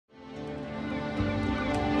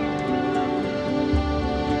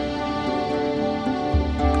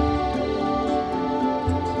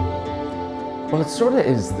Well, it sort of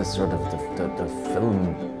is the sort of the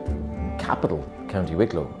film capital, County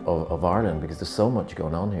Wicklow of Ireland, because there's so much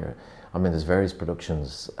going on here. I mean, there's various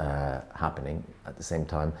productions happening at the same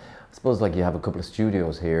time. I suppose like you have a couple of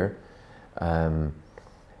studios here, and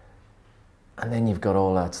then you've got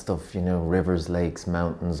all that stuff, you know, rivers, lakes,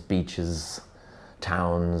 mountains, beaches,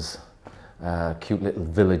 towns, cute little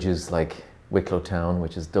villages like Wicklow Town,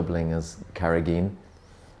 which is doubling as Carrigeen.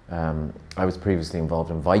 I was previously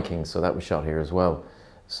involved in Vikings, so that was shot here as well.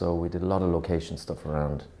 So we did a lot of location stuff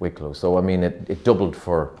around Wicklow. So I mean, it doubled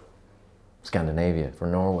for Scandinavia, for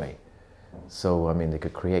Norway. So I mean, they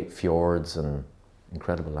could create fjords and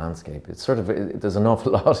incredible landscape. It's sort of, there's an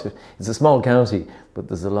awful lot. It's a small county, but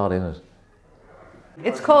there's a lot in it.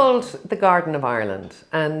 It's called the Garden of Ireland,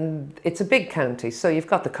 and it's a big county. So you've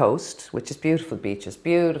got the coast, which is beautiful beaches,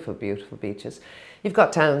 beautiful, beautiful beaches. You've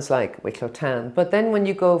got towns like Wicklow Town, but then when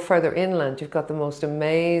you go further inland, you've got the most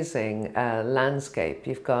amazing landscape.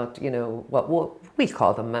 You've got, you know, what we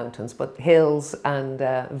call them mountains, but hills and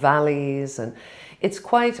valleys, and it's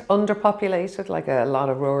quite underpopulated, like a lot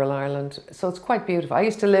of rural Ireland. So it's quite beautiful. I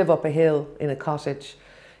used to live up a hill in a cottage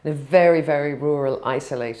in a very, very rural,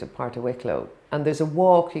 isolated part of Wicklow. And there's a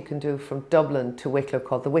walk you can do from Dublin to Wicklow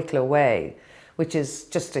called the Wicklow Way, which is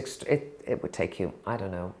just, it would take you, I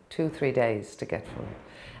don't know, 2-3 days to get from.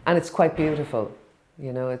 And it's quite beautiful,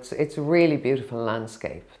 you know, it's a really beautiful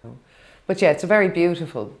landscape. But yeah, it's a very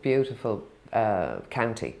beautiful, beautiful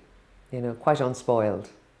county, you know, quite unspoiled.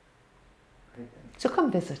 So come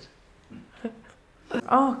visit.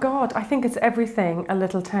 Oh God, I think it's everything a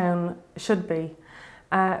little town should be.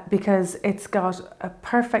 Because it's got a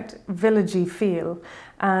perfect villagey feel,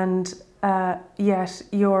 and yet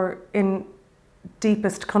you're in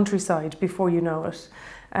deepest countryside before you know it.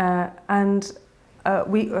 And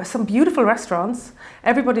some beautiful restaurants.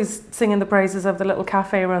 Everybody's singing the praises of the little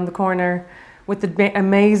cafe around the corner with the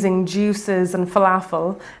amazing juices and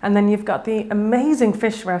falafel. And then you've got the amazing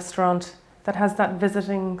fish restaurant that has that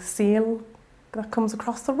visiting seal that comes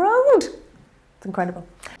across the road. It's incredible.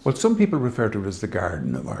 Well, some people refer to it as the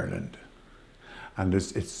Garden of Ireland, and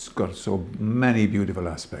it's got so many beautiful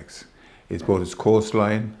aspects. It's both its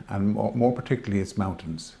coastline and more particularly its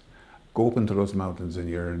mountains. Go up into those mountains and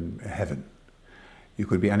you're in heaven. You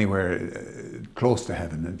could be anywhere close to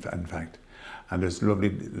heaven, in fact. And there's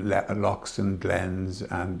lovely lochs and glens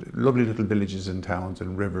and lovely little villages and towns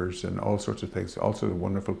and rivers and all sorts of things. Also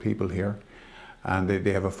wonderful people here. And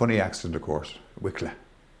they have a funny accent, of course, Wicklow.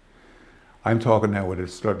 I'm talking now with a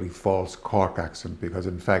slightly false Cork accent because,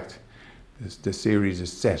 in fact, the series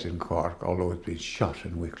is set in Cork, although it's been shot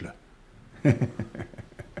in Wicklow.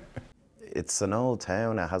 It's an old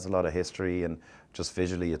town. It has a lot of history, and just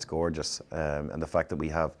visually, it's gorgeous. And the fact that we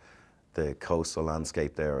have the coastal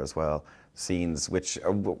landscape there as well, scenes which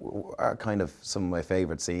are kind of some of my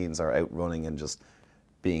favourite scenes are out running and just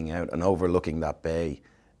being out and overlooking that bay.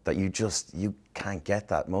 That you can't get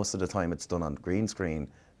that most of the time. It's done on green screen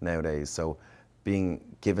nowadays, so being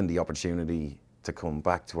given the opportunity to come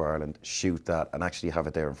back to Ireland, shoot that and actually have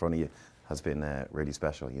it there in front of you has been really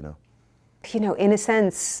special, you know. You know, in a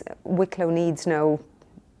sense, Wicklow needs no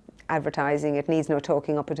advertising, it needs no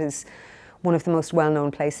talking up. It is one of the most well-known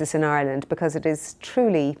places in Ireland because it is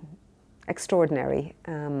truly extraordinary.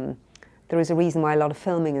 There is a reason why a lot of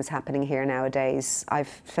filming is happening here nowadays. I've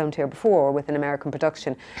filmed here before with an American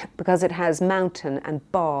production because it has mountain and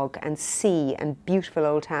bog and sea and beautiful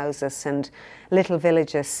old houses and little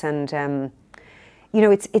villages, and you know,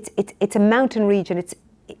 it's a mountain region.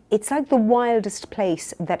 It's like the wildest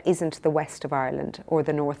place that isn't the west of Ireland or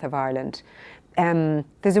the north of Ireland.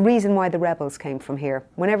 There's a reason why the rebels came from here.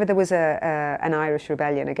 Whenever there was an Irish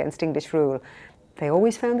rebellion against English rule, they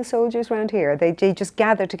always found the soldiers around here. They just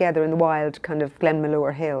gathered together in the wild kind of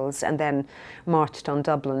Glenmalure Hills and then marched on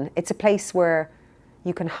Dublin. It's a place where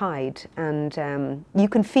you can hide and you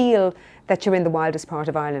can feel that you're in the wildest part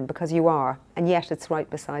of Ireland because you are, and yet it's right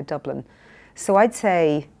beside Dublin. So I'd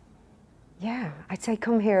say, yeah,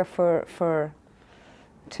 come here to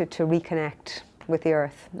reconnect with the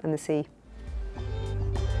earth and the sea.